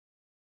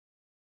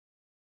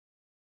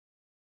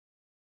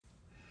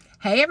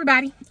Hey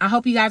everybody, I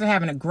hope you guys are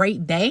having a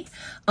great day.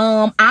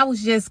 I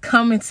was just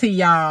coming to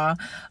y'all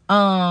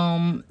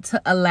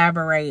to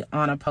elaborate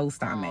on a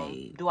post I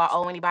made. Do I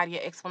owe anybody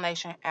an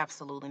explanation?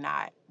 Absolutely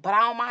not. But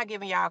I don't mind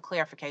giving y'all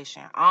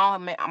clarification. I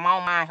don't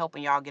mind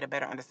helping y'all get a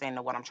better understanding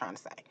of what I'm trying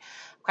to say.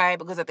 Okay?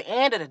 Because at the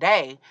end of the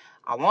day,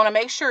 I want to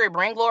make sure it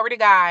bring glory to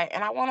God,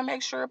 and I want to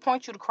make sure it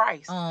points you to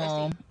Christ.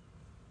 That's it.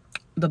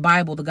 The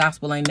Bible, the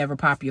gospel ain't never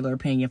popular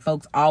opinion.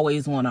 Folks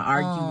always want to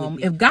argue with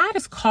it. If God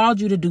has called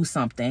you to do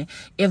something,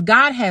 if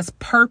God has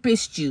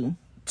purposed you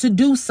to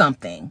do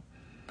something,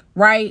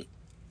 right?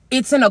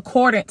 It's in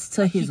accordance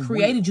to his will. He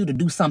created you to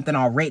do something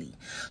already.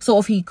 So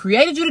if he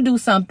created you to do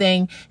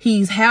something,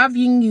 he's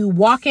having you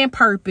walk in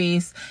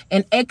purpose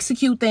and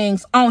execute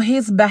things on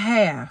his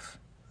behalf.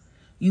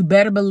 You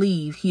better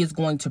believe he is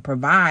going to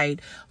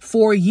provide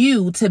for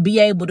you to be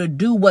able to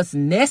do what's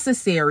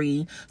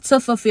necessary to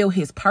fulfill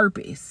his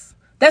purpose.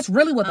 That's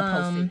really what the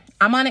post is.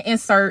 I'm going to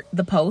insert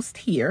the post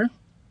here.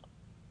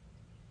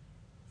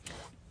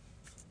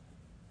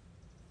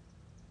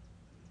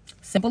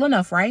 Simple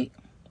enough, right?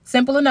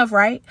 Simple enough,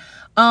 right?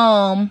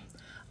 I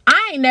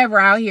ain't never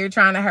out here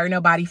trying to hurt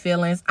nobody's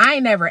feelings. I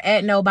ain't never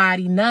at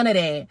nobody, none of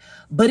that.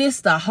 But it's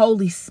the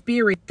Holy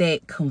Spirit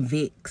that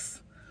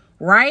convicts,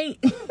 right?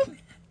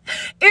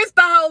 It's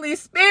the Holy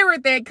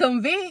Spirit that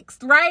convicts,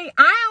 right?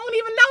 I don't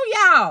even know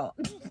y'all.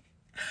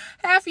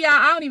 Half of y'all,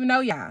 I don't even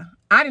know y'all.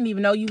 I didn't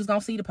even know you was going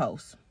to see the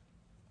post.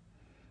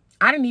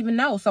 I didn't even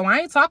know. So I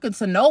ain't talking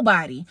to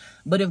nobody.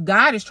 But if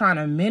God is trying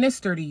to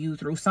minister to you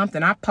through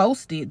something I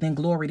posted, then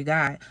glory to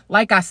God.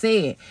 Like I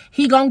said,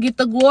 he going to get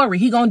the glory.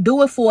 He going to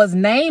do it for his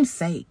name's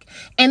sake.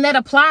 And that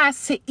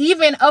applies to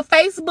even a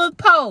Facebook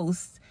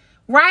post,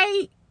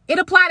 right? It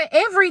applies to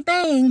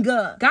everything.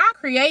 God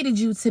created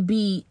you to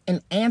be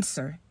an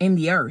answer in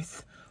the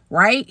earth,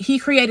 right? He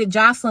created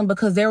Jocelyn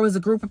because there was a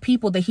group of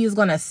people that he's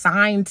going to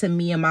assign to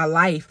me in my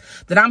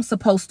life that I'm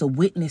supposed to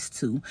witness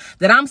to,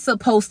 that I'm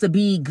supposed to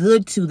be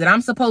good to, that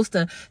I'm supposed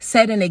to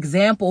set an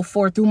example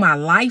for through my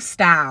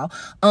lifestyle,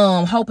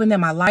 hoping that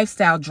my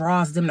lifestyle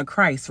draws them to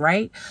Christ,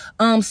 right?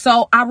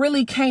 So I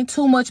really can't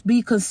too much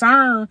be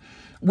concerned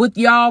with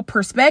y'all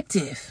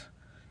perspective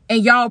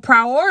and y'all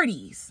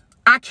priorities.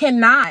 I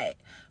cannot.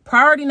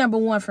 Priority number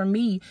one for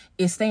me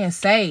is staying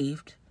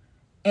saved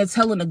and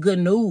telling the good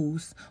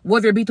news,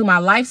 whether it be through my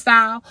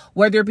lifestyle,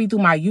 whether it be through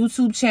my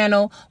YouTube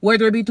channel,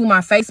 whether it be through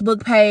my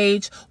Facebook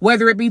page,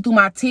 whether it be through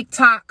my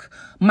TikTok.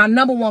 My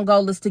number one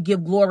goal is to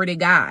give glory to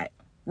God,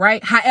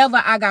 right?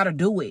 However I got to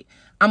do it.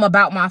 I'm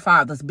about my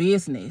Father's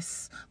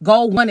business.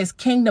 Goal one is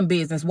kingdom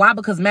business. Why?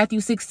 Because Matthew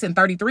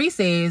 6:33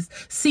 says,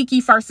 seek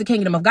ye first the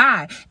kingdom of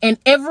God, and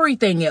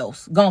everything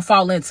else gonna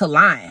fall into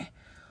line.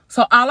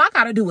 So all I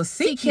got to do is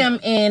seek him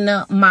in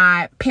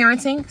my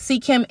parenting,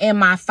 seek him in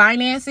my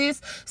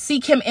finances,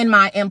 seek him in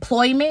my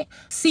employment,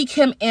 seek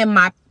him in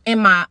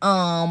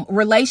my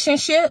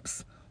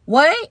relationships.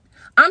 What?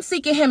 I'm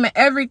seeking him in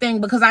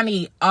everything because I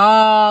need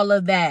all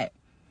of that.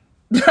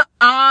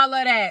 All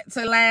of that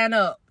to line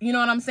up. You know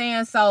what I'm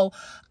saying? So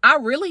I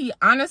really,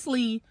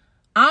 honestly,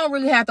 I don't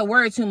really have to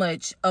worry too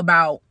much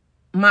about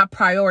my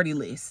priority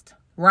list.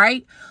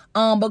 Right?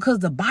 Because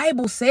the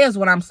Bible says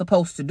what I'm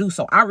supposed to do.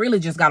 So I really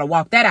just got to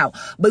walk that out.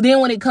 But then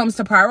when it comes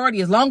to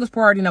priority, as long as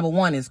priority number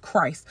one is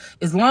Christ,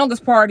 as long as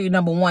priority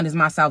number one is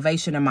my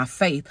salvation and my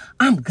faith,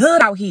 I'm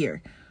good out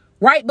here.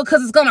 Right?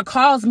 Because it's going to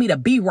cause me to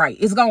be right.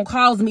 It's going to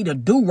cause me to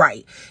do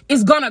right.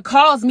 It's going to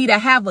cause me to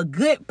have a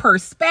good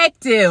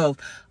perspective.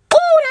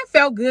 Ooh, that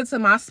felt good to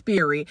my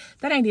spirit.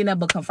 That ain't enough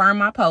but confirm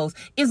my post.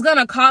 It's going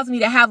to cause me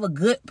to have a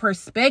good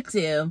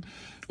perspective.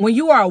 When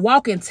you are a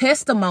walking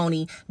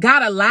testimony,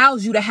 God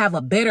allows you to have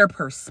a better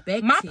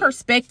perspective. My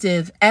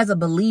perspective as a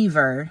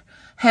believer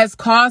has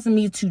caused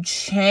me to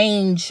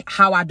change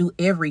how I do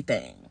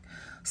everything.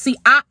 See,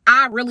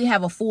 I really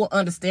have a full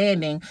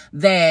understanding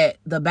that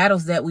the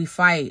battles that we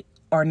fight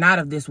are not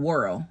of this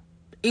world.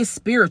 It's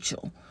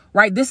spiritual,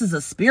 right? This is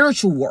a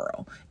spiritual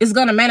world. It's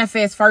going to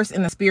manifest first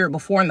in the spirit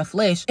before in the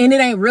flesh. And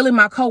it ain't really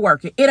my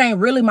coworker. It ain't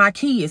really my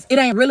kids. It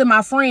ain't really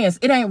my friends.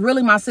 It ain't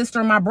really my sister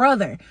and my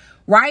brother.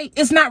 Right?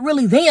 It's not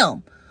really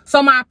them.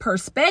 So my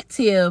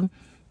perspective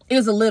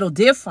is a little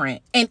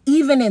different. And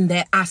even in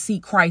that, I see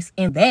Christ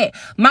in that.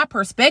 My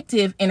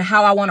perspective in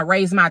how I want to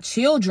raise my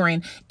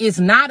children is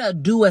not a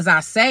do as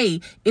I say,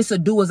 it's a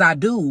do as I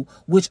do,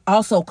 which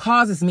also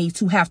causes me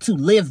to have to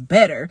live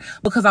better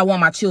because I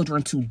want my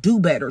children to do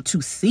better,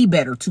 to see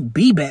better, to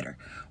be better.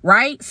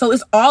 Right? So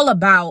it's all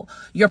about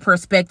your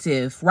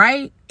perspective,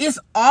 right? It's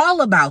all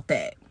about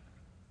that.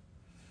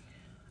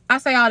 I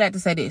say all that to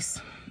say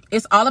this.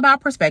 It's all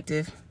about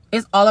perspective.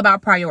 It's all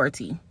about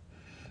priority.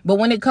 But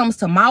when it comes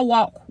to my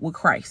walk with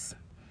Christ,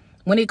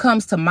 when it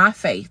comes to my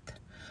faith,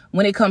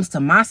 when it comes to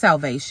my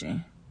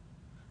salvation,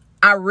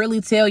 I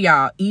really tell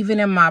y'all, even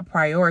in my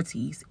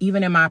priorities,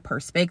 even in my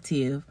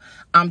perspective,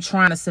 I'm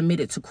trying to submit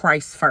it to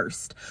Christ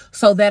first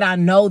so that I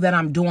know that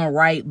I'm doing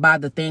right by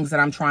the things that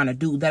I'm trying to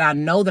do, that I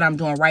know that I'm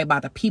doing right by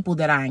the people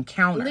that I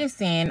encounter.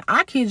 Listen,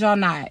 I kid y'all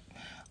not.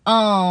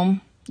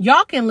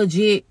 Y'all can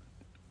legit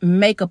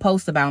make a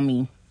post about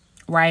me,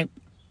 right?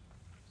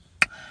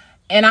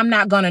 and I'm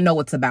not gonna know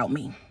it's about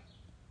me.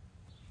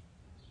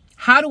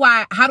 How do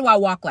I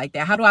walk like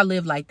that? How do I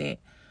live like that?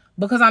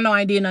 Because I know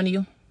I ain't did none of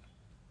you.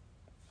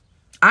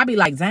 I be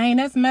like, Zane,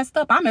 that's messed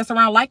up. I mess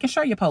around, like, and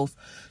share your post,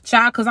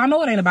 child, because I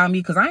know it ain't about me,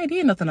 because I ain't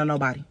did nothing to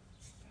nobody.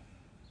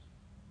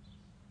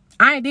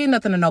 I ain't did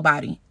nothing to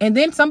nobody. And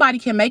then somebody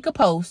can make a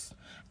post,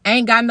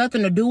 ain't got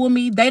nothing to do with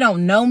me. They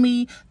don't know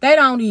me. They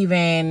don't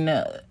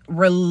even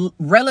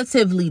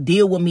relatively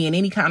deal with me in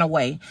any kind of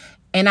way.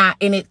 And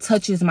it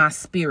touches my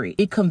spirit.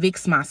 It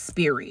convicts my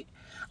spirit.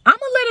 I'm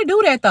gonna let it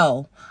do that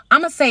though.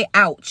 I'm gonna say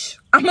ouch.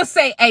 I'm gonna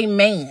say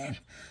amen.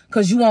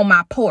 Cause you on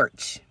my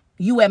porch.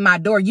 You at my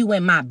door. You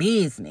in my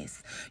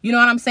business. You know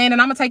what I'm saying?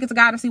 And I'm gonna take it to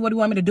God and see what he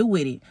want me to do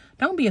with it.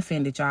 Don't be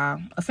offended, y'all.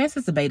 Offense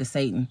is the bait of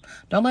Satan.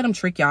 Don't let him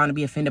trick y'all into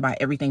be offended by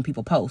everything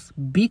people post.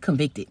 Be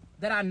convicted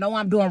that I know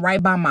I'm doing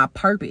right by my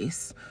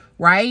purpose.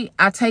 Right?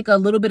 I take a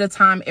little bit of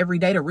time every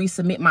day to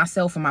resubmit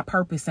myself and my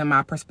purpose and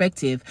my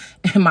perspective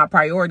and my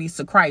priorities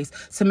to Christ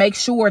to make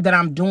sure that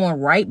I'm doing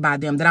right by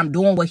them, that I'm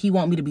doing what he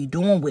want me to be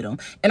doing with them.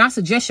 And I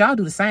suggest y'all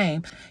do the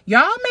same.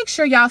 Y'all make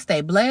sure y'all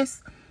stay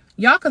blessed.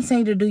 Y'all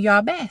continue to do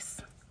y'all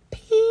best.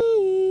 Peace.